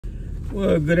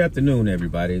Well, good afternoon,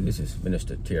 everybody. This is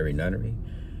Minister Terry Nunnery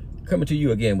coming to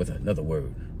you again with another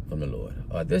word from the Lord.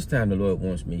 This time the Lord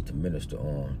wants me to minister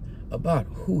on about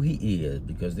who he is,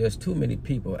 because there's too many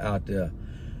people out there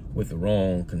with the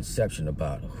wrong conception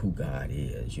about who God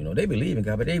is. You know, they believe in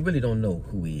God, but they really don't know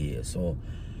who he is. So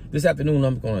this afternoon,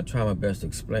 I'm going to try my best to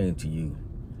explain to you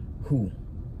who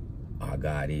our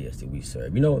God is that we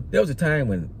serve. You know, there was a time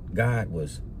when God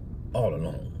was all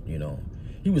alone, you know.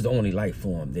 He was the only life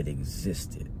form that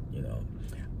existed, you know.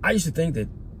 I used to think that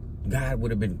God would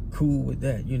have been cool with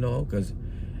that, you know, because,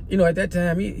 you know, at that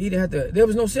time, he didn't have to, there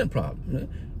was no sin problem.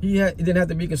 He didn't have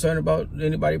to be concerned about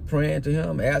anybody praying to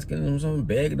him, asking him something,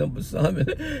 begging him for something.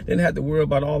 Didn't have to worry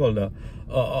about all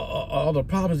the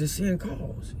problems that sin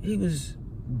caused. He was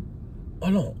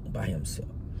alone by himself.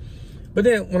 But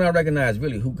then when I recognized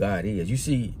really who God is, you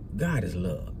see, God is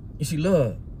love. You see,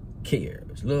 love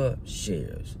cares, love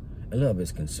shares, and love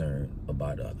is concerned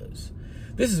about others.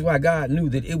 This is why God knew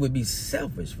that it would be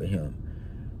selfish for him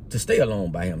to stay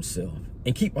alone by himself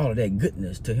and keep all of that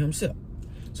goodness to himself.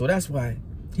 So that's why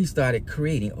he started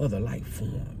creating other life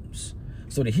forms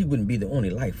so that he wouldn't be the only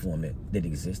life form that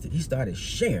existed. He started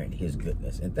sharing his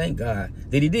goodness, and thank God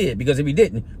that he did, because if he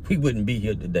didn't, we wouldn't be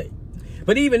here today.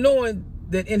 But even knowing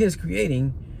that in his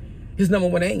creating, his number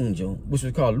one angel, which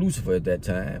was called Lucifer at that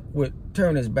time, would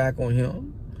turn his back on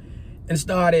him and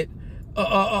started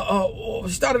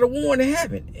a war in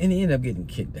heaven, and he ended up getting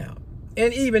kicked out.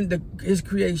 And even his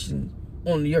creation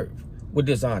on the earth would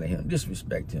dishonor him,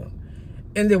 disrespect him,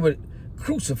 and they would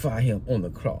crucify him on the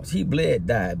cross. He bled,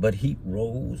 died, but he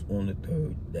rose on the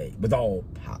third day with all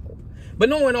power. But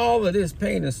knowing all of this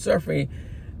pain and suffering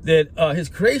that his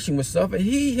creation would suffer,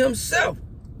 he himself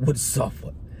would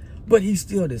suffer, but he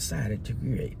still decided to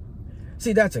create.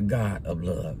 See, that's a God of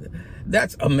love.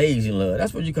 That's amazing love.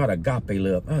 That's what you call agape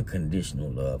love,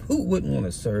 unconditional love. Who wouldn't want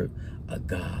to serve a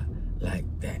God like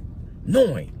that,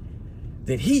 knowing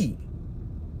that he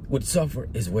would suffer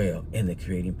as well in the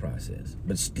creating process,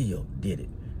 but still did it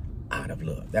out of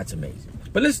love? That's amazing.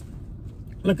 But let's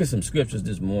look at some scriptures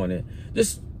this morning,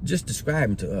 just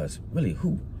describing to us really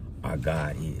who our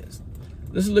God is.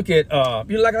 Let's look at,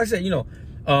 you know, like I said, you know,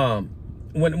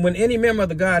 when any member of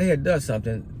the Godhead does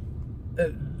something,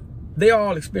 they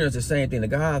all experience the same thing. The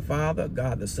God Father,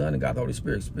 God the Son, and God the Holy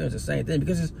Spirit experience the same thing,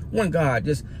 because it's one God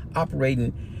just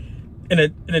operating in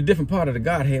a different part of the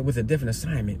Godhead with a different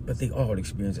assignment, but they all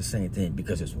experience the same thing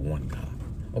because it's one God.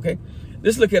 Okay,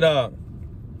 let's look at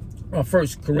 1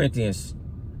 Corinthians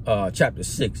chapter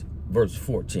 6, verse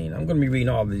 14. I'm going to be reading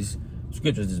all of these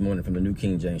scriptures this morning from the New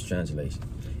King James translation.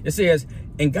 It says,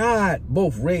 "And God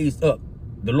both raised up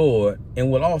the Lord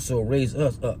and will also raise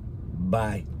us up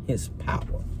by his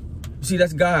power." See,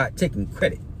 that's God taking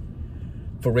credit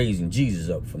for raising Jesus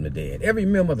up from the dead. Every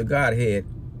member of the Godhead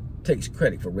takes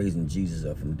credit for raising Jesus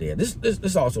up from the dead.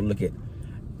 Let's also look at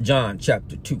John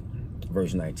chapter 2,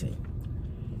 verse 19.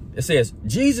 It says,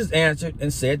 "Jesus answered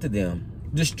and said to them,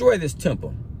 destroy this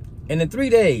temple, and in 3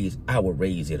 days I will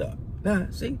raise it up." Now,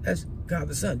 see, that's God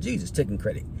the Son, Jesus, taking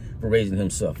credit for raising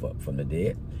himself up from the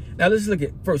dead. Now, let's look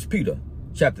at 1 Peter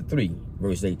chapter 3,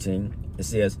 verse 18. It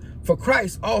says, "For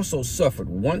Christ also suffered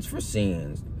once for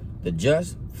sins, the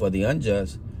just for the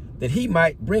unjust, that he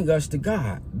might bring us to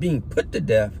God, being put to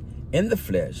death in the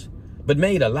flesh, but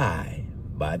made alive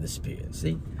by the Spirit."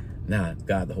 See, now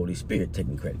God the Holy Spirit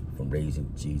taking credit for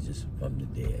raising Jesus from the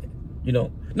dead. You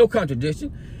know, no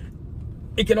contradiction.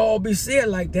 It can all be said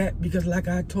like that, because like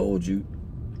I told you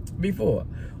before,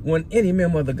 when any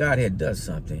member of the Godhead does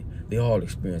something, they all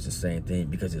experience the same thing,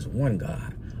 because it's one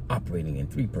God operating in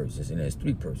three persons, and there's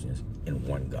three persons in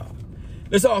one God.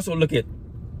 Let's also look at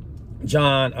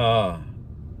John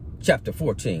chapter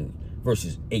 14,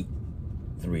 verses 8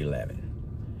 through 11.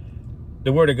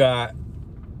 The word of God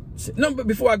said, no, but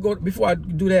before I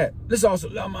do that, let's also,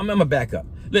 I'm gonna back up.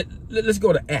 Let's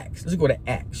go to Acts. Let's go to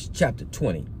Acts chapter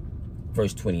 20,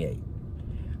 verse 28.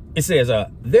 It says,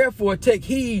 "Therefore take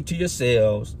heed to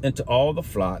yourselves and to all the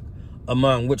flock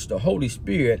among which the Holy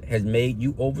Spirit has made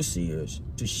you overseers,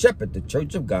 to shepherd the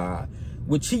church of God,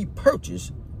 which he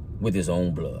purchased with his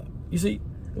own blood." You see,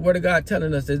 the word of God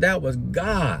telling us that was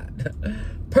God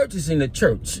purchasing the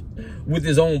church with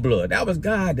his own blood. That was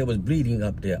God that was bleeding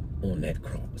up there on that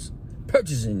cross,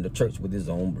 purchasing the church with his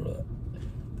own blood.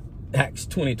 Acts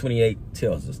 20:28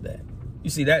 tells us that.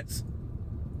 You see, that's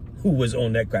who was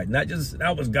on that cross. Not just,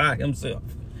 that was God himself.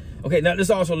 Okay, now let's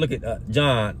also look at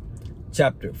John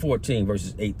chapter 14,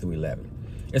 verses 8 through 11.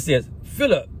 It says,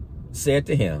 "Philip said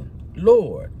to him,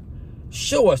 Lord,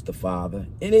 show us the Father,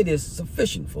 and it is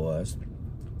sufficient for us.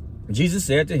 Jesus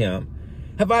said to him,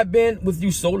 Have I been with you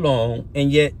so long,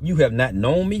 and yet you have not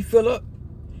known me, Philip?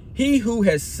 He who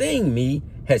has seen me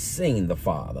has seen the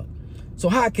Father. So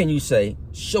how can you say,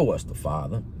 show us the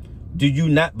Father? Do you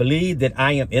not believe that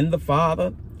I am in the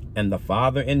Father, and the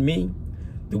Father in me?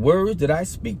 The words that I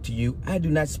speak to you, I do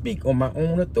not speak on my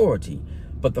own authority,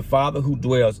 but the Father who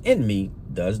dwells in me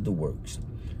does the works.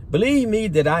 Believe me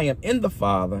that I am in the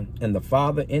Father, and the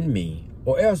Father in me,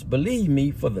 or else believe me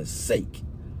for the sake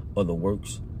of the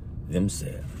works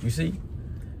themselves. You see,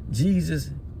 Jesus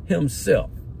himself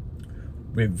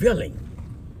revealing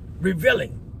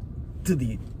to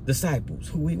the disciples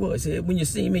who he was. He said, when you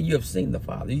see me, you have seen the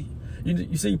Father.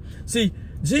 You see,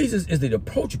 Jesus is the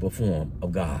approachable form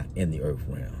of God in the earth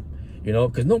realm, you know,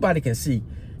 because nobody can see,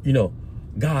 you know,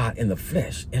 God in the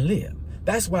flesh and live.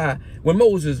 That's why when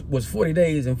Moses was 40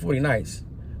 days and 40 nights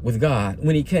with God,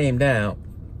 when he came down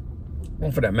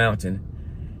off of that mountain,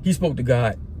 he spoke to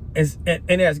God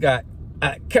and asked God,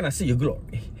 can I see your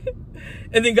glory?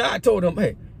 And then God told him,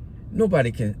 hey,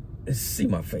 nobody can see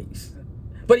my face.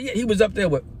 But he was up there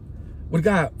with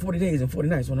God 40 days and 40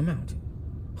 nights on the mountain.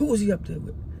 Who was he up there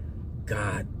with?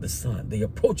 God the Son, the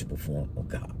approachable form of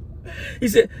God. He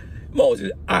said,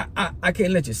 Moses, I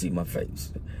can't let you see my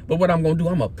face. But what I'm going to do,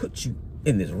 I'm going to put you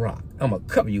in this rock. I'm going to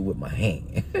cover you with my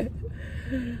hand.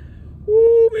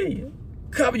 Ooh, me.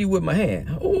 Cover you with my hand.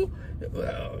 Ooh,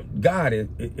 God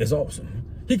is awesome.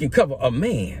 He can cover a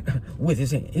man with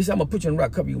his hand. He said, I'm going to put you in the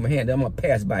rock, cover you with my hand. Then I'm going to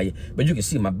pass by you, but you can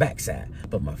see my backside.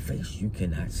 But my face, you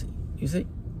cannot see. You see?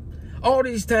 All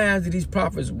these times that these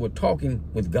prophets were talking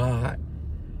with God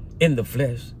in the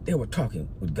flesh, they were talking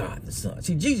with God the Son.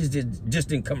 See, Jesus just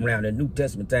didn't come around in the New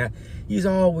Testament time. He's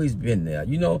always been there.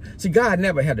 You know, see, God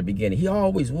never had a beginning. He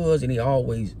always was and he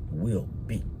always will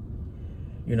be.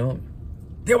 You know,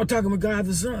 they were talking with God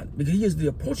the Son because he is the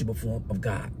approachable form of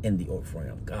God in the earth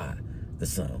realm, God the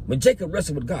Son. When Jacob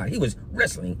wrestled with God, he was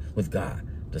wrestling with God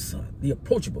the Son, the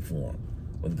approachable form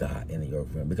with God in the earth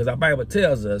realm. Because our Bible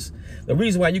tells us the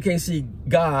reason why you can't see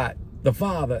God the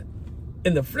Father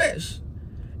in the flesh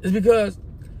is because,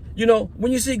 you know,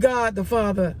 when you see God the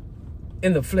Father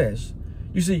in the flesh,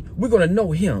 you see, we're going to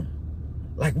know him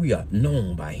like we are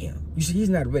known by him. You see, he's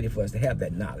not ready for us to have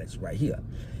that knowledge right here.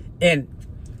 And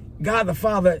God the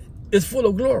Father is full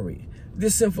of glory.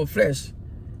 This sinful flesh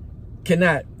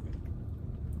cannot,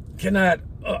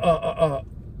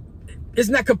 it's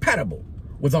not compatible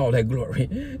with all that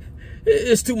glory.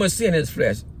 It's too much sin in his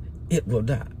flesh. It will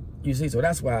die. You see, so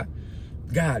that's why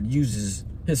God uses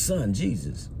his son,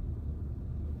 Jesus,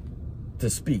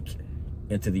 to speak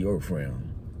into the earth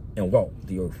realm and walk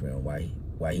the earth realm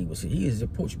while he was here. He is the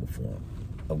approachable form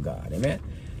of God. Amen.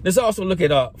 Let's also look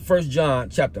at 1 John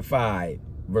chapter 5,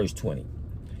 verse 20.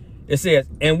 It says,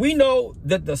 and we know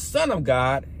that the Son of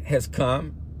God has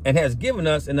come and has given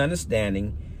us an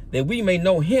understanding that we may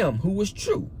know him who is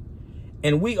true.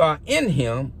 And we are in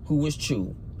him who is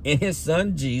true, in his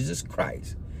Son, Jesus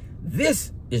Christ.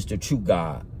 This is the true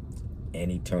God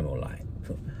and eternal life.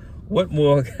 What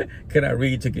more can I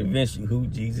read to convince you who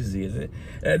Jesus is?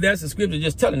 That's the scripture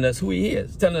just telling us who he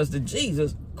is, telling us that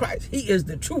Jesus Christ, he is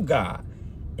the true God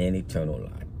and eternal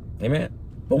life. Amen.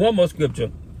 But one more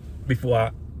scripture before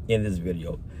I end this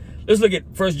video. Let's look at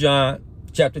 1 John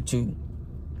chapter 2,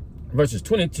 verses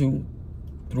 22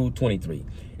 through 23.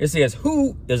 It says,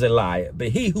 who is a liar but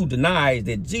he who denies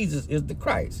that Jesus is the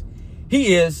Christ?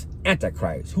 He is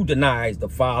Antichrist, who denies the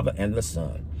Father and the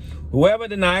Son. Whoever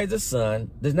denies the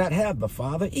Son does not have the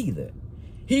Father either.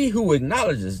 He who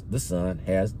acknowledges the Son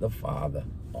has the Father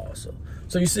also.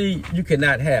 So you see, you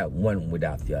cannot have one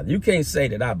without the other. You can't say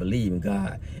that I believe in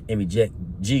God and reject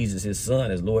Jesus, his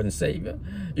Son, as Lord and Savior.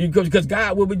 Because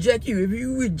God will reject you. If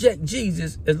you reject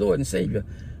Jesus as Lord and Savior,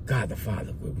 God the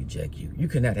Father will reject you. You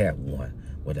cannot have one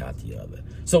without the other.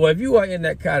 So if you are in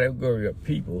that category of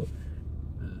people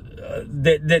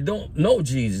that don't know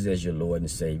Jesus as your Lord and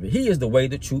Savior, he is the way,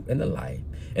 the truth, and the life.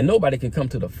 And nobody can come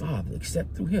to the Father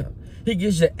except through him. He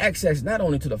gives you access not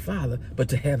only to the Father, but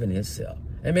to heaven itself.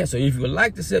 Amen. So if you would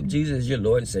like to accept Jesus as your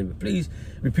Lord and Savior, please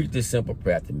repeat this simple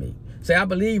prayer to me. Say, I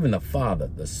believe in the Father,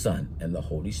 the Son, and the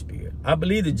Holy Spirit. I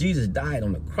believe that Jesus died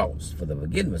on the cross for the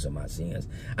forgiveness of my sins.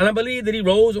 And I believe that he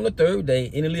rose on the third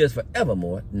day and he lives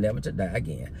forevermore, never to die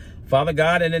again. Father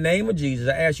God, in the name of Jesus,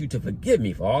 I ask you to forgive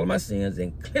me for all of my sins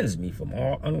and cleanse me from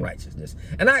all unrighteousness.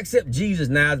 And I accept Jesus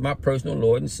now as my personal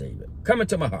Lord and Savior. Come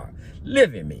into my heart,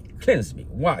 live in me, cleanse me,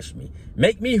 wash me,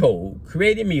 make me whole,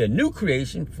 creating me a new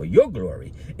creation for your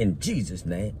glory. In Jesus'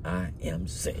 name, I am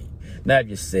saved. Now, if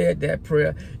you said that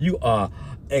prayer, you are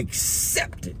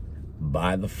accepted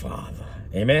by the Father.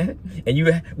 Amen. And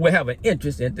you will have an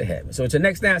interest into heaven. So until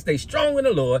next time, stay strong in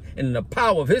the Lord and in the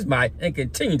power of his might, and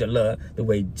continue to love the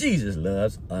way Jesus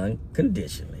loves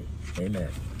unconditionally. Amen.